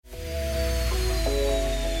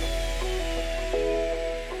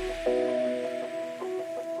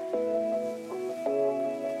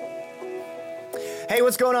Hey,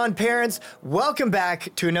 what's going on, parents? Welcome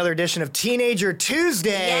back to another edition of Teenager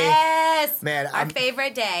Tuesday. Yes. Man, our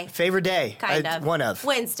favorite day. Favorite day. Kind of. One of.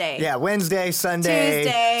 Wednesday. Yeah, Wednesday, Sunday.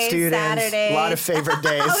 Tuesday, students, Saturday. A lot of favorite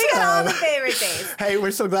days. We got all the favorite days. Hey,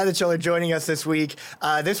 we're so glad that y'all are joining us this week.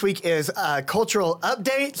 This week is Cultural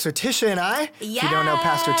Update. So Tisha and I, if you don't know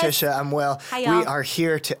Pastor Tisha, I'm Will. Hi, y'all. We are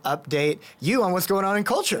here to update you on what's going on in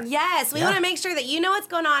culture. Yes, we want to make sure that you know what's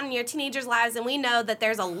going on in your teenagers' lives, and we know that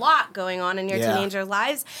there's a lot going on in your teenagers'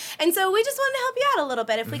 lives. And so we just want to help you out a little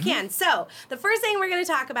bit if we can. So the first thing we're going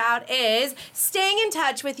to talk about is staying in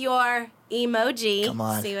touch with your emoji. Come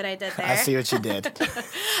on. See what I did there? I see what you did. We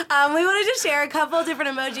wanted to share a couple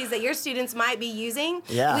different emojis that your students might be using.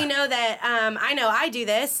 Yeah. We know that, I know I do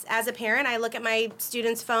this as a parent. I look at my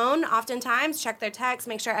students' phone oftentimes, check their texts,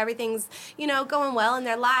 make sure everything's, going well in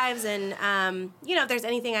their lives. And, if there's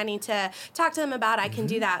anything I need to talk to them about, I can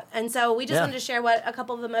do that. And so we just wanted to share what a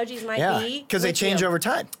couple of emojis might be. Because they change over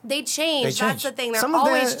time. They change. That's the thing. They're Some of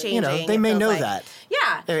always them, changing. they may know that.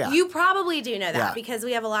 Yeah. You probably do know that Yeah. because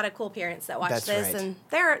we have a lot of cool parents that watch That's this right.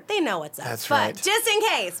 and they know what's up. That's but right. just in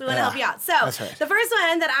case, we want to help you out. So the first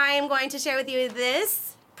one that I am going to share with you is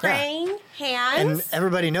this praying hands. And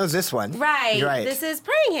everybody knows this one. Right. This is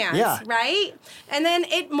praying hands. Yeah. Right? And then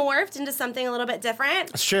it morphed into something a little bit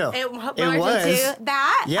different. That's true. It morphed into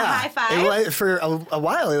that, a high five. It was, for a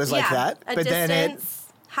while it was like that. A but distance, then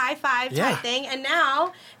high five type thing. And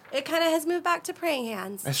now it kind of has moved back to praying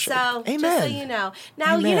hands. That's true. So Amen. just so you know.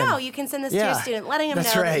 Now you can send this to your student, letting them know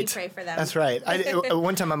that you pray for them. That's right.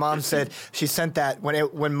 One time my mom said she sent that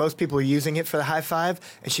when most people were using it for the high five,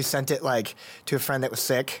 and she sent it to a friend that was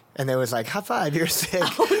sick, and they was like, high five, you're sick.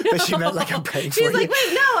 Oh, no. But she meant like I'm praying for you. She's like,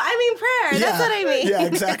 wait, no, I mean prayer. That's what I mean. Yeah,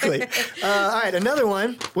 exactly. All right, another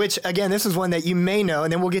one, which again, this is one that you may know,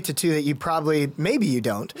 and then we'll get to two that you maybe you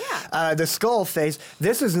don't. Yeah. The skull face.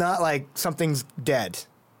 This is not like something's dead.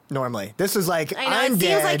 Normally, this is like I'm dead.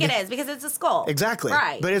 It seems like it is because it's a skull. Exactly.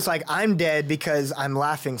 Right. But it's like I'm dead because I'm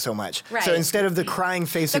laughing so much. Right. So instead of the crying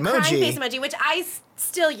face emoji. The crying face emoji, which I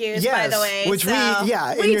still use, by the way. Which so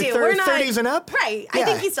in your do. We're not, 30s and up. Right. Yeah. I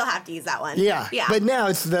think you still have to use that one. Yeah. Yeah. But now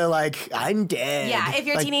it's the I'm dead. Yeah. If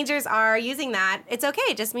your teenagers are using that, it's okay.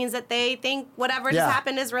 It just means that they think whatever just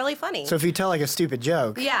happened is really funny. So if you tell a stupid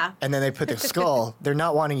joke. Yeah. And then they put the skull, they're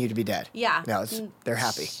not wanting you to be dead. Yeah. No, they're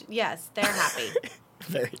happy. Yes, they're happy.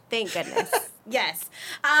 Very. Thank goodness. Yes.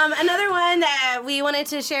 Another one that we wanted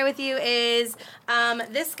to share with you is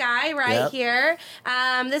this guy here.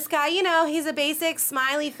 This guy, he's a basic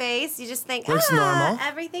smiley face. You just think, looks normal.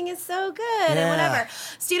 Everything is so good and whatever.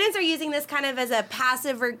 Students are using this kind of as a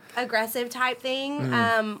passive aggressive type thing,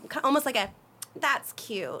 almost like a that's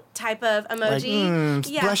cute type of emoji.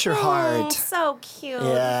 Bless your heart. So cute.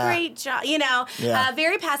 Yeah. Great job.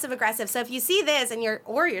 Very passive aggressive. So if you see this and your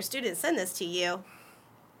students send this to you,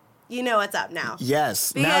 you know what's up now.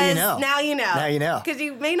 Yes. Because now you know. Now you know. Now you know. Because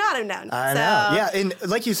you may not have known. I know. Yeah, and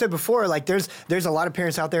like you said before, there's a lot of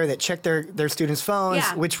parents out there that check their students' phones,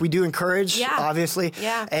 which we do encourage, obviously.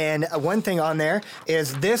 Yeah. And one thing on there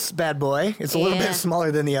is this bad boy. It's a little bit smaller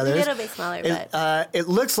than the others. A little bit smaller, but it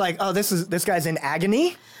looks like this guy's in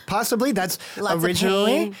agony. Possibly that's lots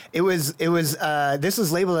originally of pain. it was this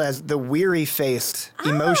is labeled as the weary faced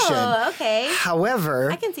emotion. Oh, okay.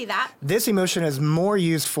 However, I can see that. this emotion is more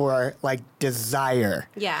used for desire.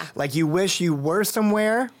 Yeah. Like you wish you were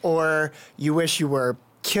somewhere, or you wish you were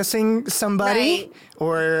kissing somebody, Right.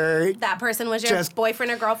 or That person was your Just-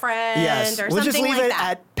 boyfriend or girlfriend yes. or We'll something just leave like it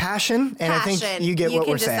that. at passion, and I think you get what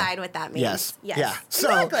we're saying. You can decide what that means. Yes. Yes. Yeah.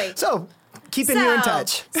 Exactly. So keeping you in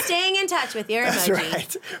touch. Staying in touch with your That's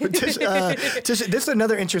emoji. right. This is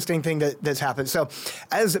another interesting thing that's happened. So,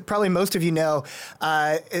 as probably most of you know,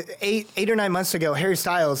 8 or 9 months ago, Harry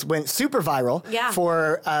Styles went super viral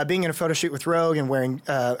for being in a photo shoot with Vogue and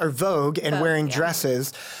wearing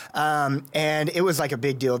dresses, and it was like a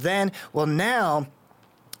big deal then. Well, now.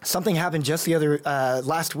 Something happened just the other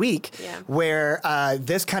last week where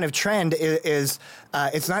this kind of trend is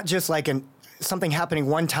it's not just like something happening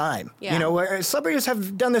one time. Yeah. Where celebrities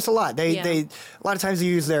have done this a lot. They a lot of times they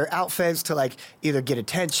use their outfits to either get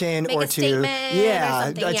attention Make or a statement or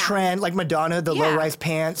something, a trend like Madonna, the low-rise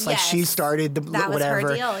pants. Like she started the that whatever.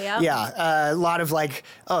 was her deal, yeah. Yeah. A lot of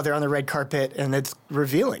they're on the red carpet and it's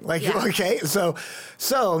revealing. Okay, so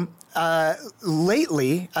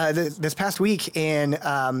lately, this past week in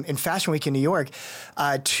Fashion Week in New York,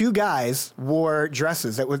 2 guys wore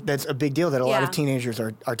dresses. That's a big deal that a lot of teenagers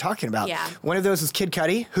are talking about. Yeah. One of those is Kid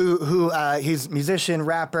Cudi, who he's a musician,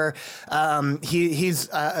 rapper. He's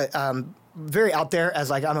very out there as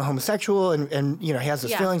like, I'm a homosexual, and he has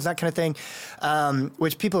his feelings, that kind of thing,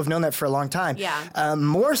 which people have known that for a long time. Yeah.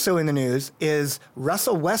 More so in the news is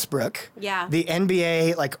Russell Westbrook, the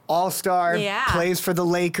NBA like all-star, plays for the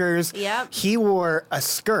Lakers. Yep. He wore a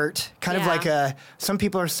skirt, kind of like some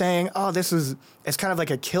people are saying, oh, it's kind of like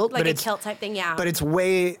a kilt. Like but a it's, kilt type thing, yeah. But it's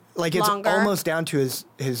way, like it's longer. almost down to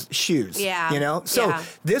his shoes. Yeah. So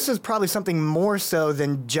this is probably something more so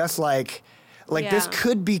than just like this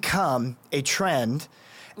could become a trend.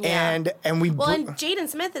 And we... Well, and Jaden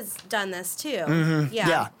Smith has done this too. Mm-hmm.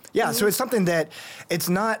 Yeah. Mm-hmm. So it's something that it's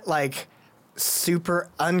not like super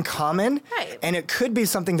uncommon. Right. And it could be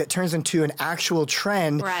something that turns into an actual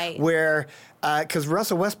trend. Right. Where... Because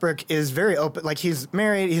Russell Westbrook is very open. Like, he's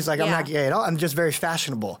married. He's like, I'm not gay at all. I'm just very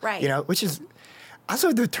fashionable. Right. Which is...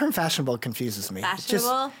 Also, the term fashionable confuses me.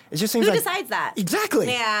 Fashionable? It just seems Who like... decides that? Exactly.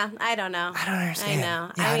 Yeah, I don't know. I don't understand. I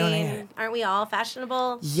know. Yeah, I don't mean, either. aren't we all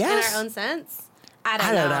fashionable Yes. in our own sense? I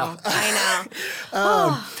don't know. I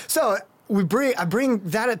know. So I bring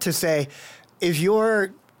that up to say, if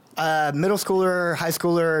you're middle schooler, high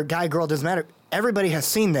schooler, guy, girl, doesn't matter. Everybody has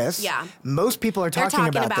seen this. Yeah. Most people are talking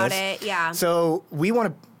about this. it, yeah. So we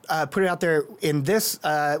want to put it out there in this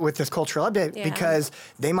with this cultural update because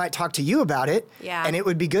they might talk to you about it. Yeah. And it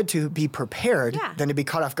would be good to be prepared than to be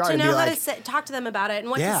caught off guard to and know be how like, to talk to them about it and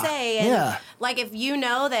what to say. And like, if you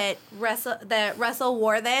know that Russell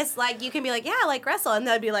wore this, like, you can be like, yeah, like Russell, and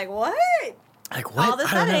they'll be like, what? Like, what? All of a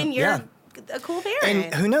sudden, you're a cool parent.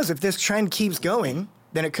 And who knows, if this trend keeps going,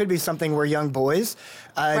 then it could be something where young boys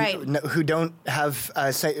who don't have,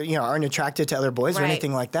 aren't attracted to other boys or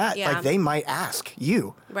anything like that, like they might ask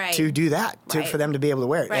you to do that for them to be able to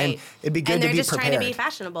wear it. And it'd be good to be prepared. And they're just trying to be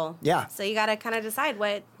fashionable. Yeah. So you got to kind of decide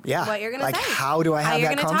what you're going to say. Like, how do I have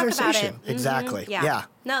that conversation? Exactly. Mm-hmm. Yeah.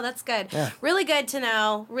 No, that's good. Yeah. Really good to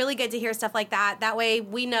know. Really good to hear stuff like that. That way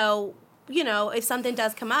we know, if something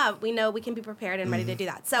does come up, we know we can be prepared and ready to do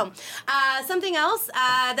that. So something else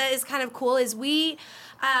that is kind of cool is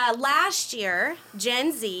last year,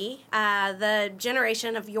 Gen Z, the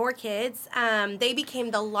generation of your kids, they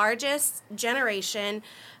became the largest generation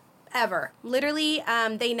ever. Literally,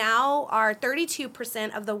 they now are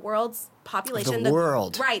 32% of the world's population. The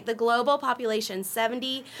world. Right, the global population,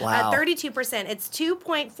 32%. It's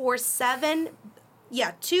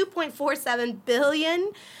 2.47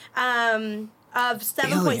 billion of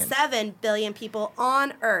 7.7 billion people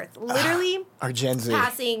on Earth. Literally our Gen Z.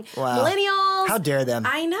 Passing millennials. How dare them.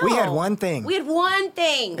 I know. We had one thing.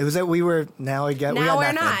 It was that we were, now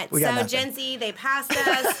we're not. So Gen Z, they passed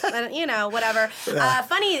us, whatever. Yeah.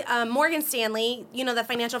 Funny, Morgan Stanley, the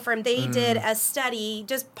financial firm, they did a study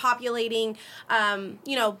just populating,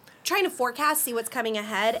 trying to forecast, see what's coming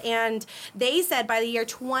ahead. And they said by the year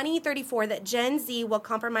 2034 that Gen Z will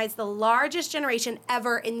comprise the largest generation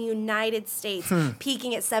ever in the United States,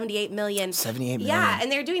 peaking at 78 million. 78 million. Yeah,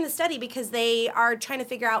 and they're doing the study because they are trying to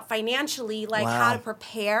figure out financially, how to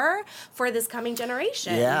prepare for this coming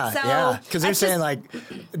generation. Yeah, because they're saying,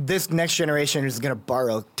 this next generation is going to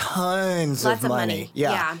borrow tons of money.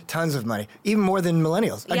 Yeah, tons of money. Even more than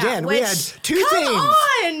millennials. Again, we had two things.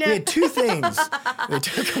 We had two things. They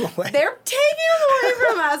took them away. They're taking them away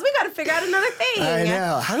from us. We got to figure out another thing. I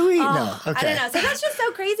know. How do we know? Okay. I don't know. So that's just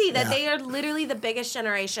so crazy that they are literally the biggest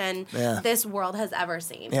generation this world has ever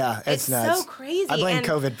seen. Yeah, it's nuts. So crazy. I blame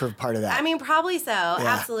COVID for part of that. I mean, probably so.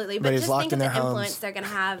 Absolutely. But just think of the influence they're going to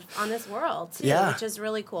have on this world, too, which is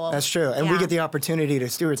really cool. That's true. And we get the opportunity to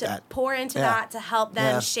steward that. Pour into that to help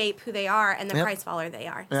them shape who they are and the price follower they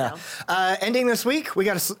are. Yeah. So. Ending this week, we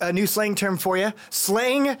got a new slang term for you.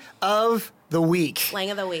 Slang of the week.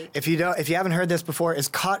 Slang of the week. If you haven't heard this before, is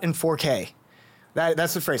caught in 4K.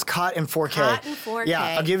 That's the phrase, caught in 4K. Caught in 4K. Yeah,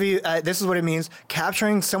 I'll give you, this is what it means.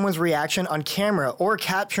 Capturing someone's reaction on camera or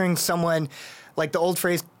capturing someone, like the old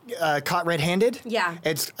phrase, caught red-handed. Yeah.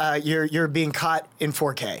 It's you're being caught in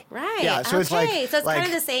 4K. Right. Yeah. So it's like, so it's kind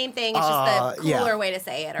of the same thing. It's just the cooler way to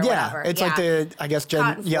say it or whatever. It's like I guess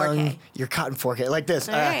Jen Young, you're caught in 4K. Like this.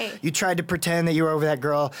 Right. You tried to pretend that you were over that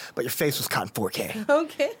girl, but your face was caught in 4K.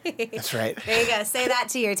 Okay. That's right. There you go. Say that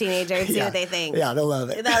to your teenager and see what they think. Yeah, they'll love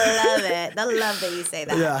it. They'll love it. They'll love that you say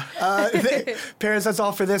that. Yeah. Parents, that's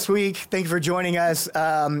all for this week. Thank you for joining us.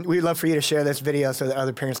 We'd love for you to share this video so that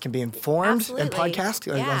other parents can be informed and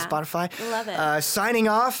podcast on Spotify. Love it. Signing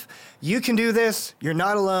off. You can do this. You're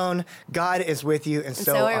not alone. God is with you, and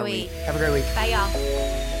so are we. Have a great week. Bye, y'all.